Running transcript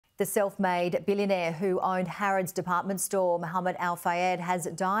The self-made billionaire who owned Harrods department store, Mohamed Al Fayed, has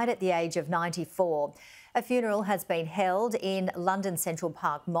died at the age of 94. A funeral has been held in London Central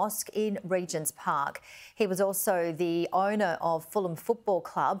Park Mosque in Regent's Park. He was also the owner of Fulham Football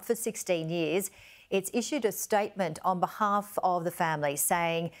Club for 16 years. It's issued a statement on behalf of the family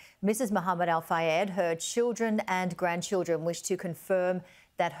saying Mrs Mohamed Al Fayed, her children and grandchildren wish to confirm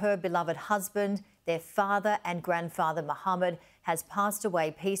that her beloved husband, their father and grandfather Mohamed, has passed away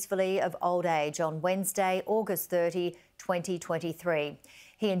peacefully of old age on Wednesday, August 30, 2023.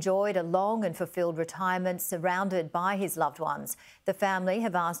 He enjoyed a long and fulfilled retirement surrounded by his loved ones. The family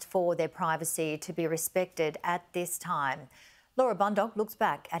have asked for their privacy to be respected at this time. Laura Bundock looks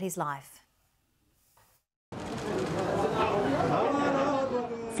back at his life.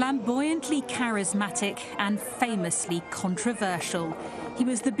 Flamboyantly charismatic and famously controversial, he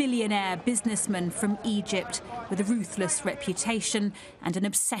was the billionaire businessman from Egypt with a ruthless reputation and an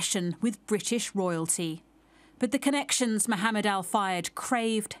obsession with British royalty. But the connections Mohamed Al Fayed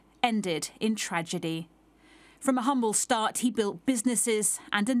craved ended in tragedy. From a humble start, he built businesses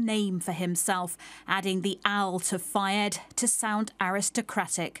and a name for himself, adding the Al to Fayed to sound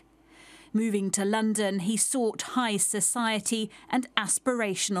aristocratic. Moving to London, he sought high society and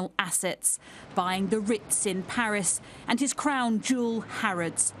aspirational assets, buying the Ritz in Paris and his crown jewel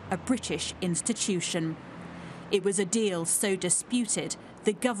Harrods, a British institution. It was a deal so disputed,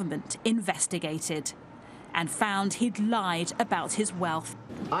 the government investigated and found he'd lied about his wealth.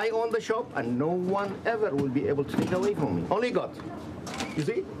 I own the shop and no one ever will be able to take it away from me. Only God. You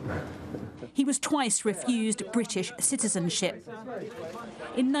see? He was twice refused British citizenship.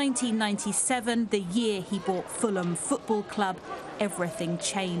 In 1997, the year he bought Fulham Football Club, everything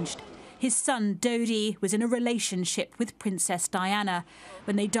changed. His son Dodi was in a relationship with Princess Diana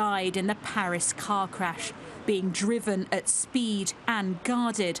when they died in the Paris car crash, being driven at speed and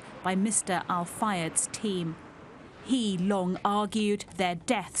guarded by Mr Al Fayed's team. He long argued their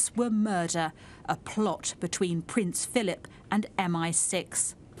deaths were murder, a plot between Prince Philip and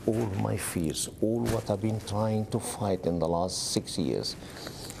MI6. All my fears, all what I've been trying to fight in the last 6 years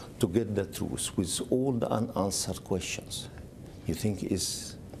to get the truth with all the unanswered questions. You think,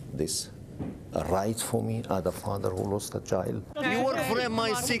 is this right for me as a father who lost a child? You work for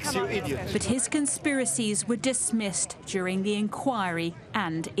MI6, you idiot. But his conspiracies were dismissed during the inquiry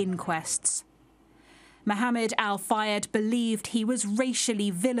and inquests. Mohamed Al Fayed believed he was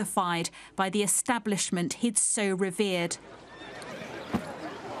racially vilified by the establishment he'd so revered.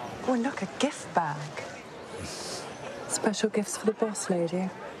 Oh, look, a gift bag. Special gifts for the boss lady.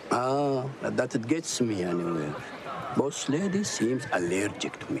 Ah, that it gets me anyway. Boss lady seems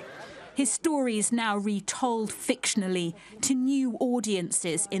allergic to me. His stories now retold fictionally to new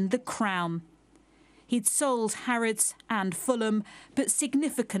audiences in The Crown. He'd sold Harrods and Fulham, but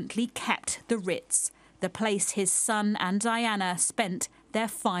significantly kept the Ritz, the place his son and Diana spent their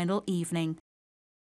final evening.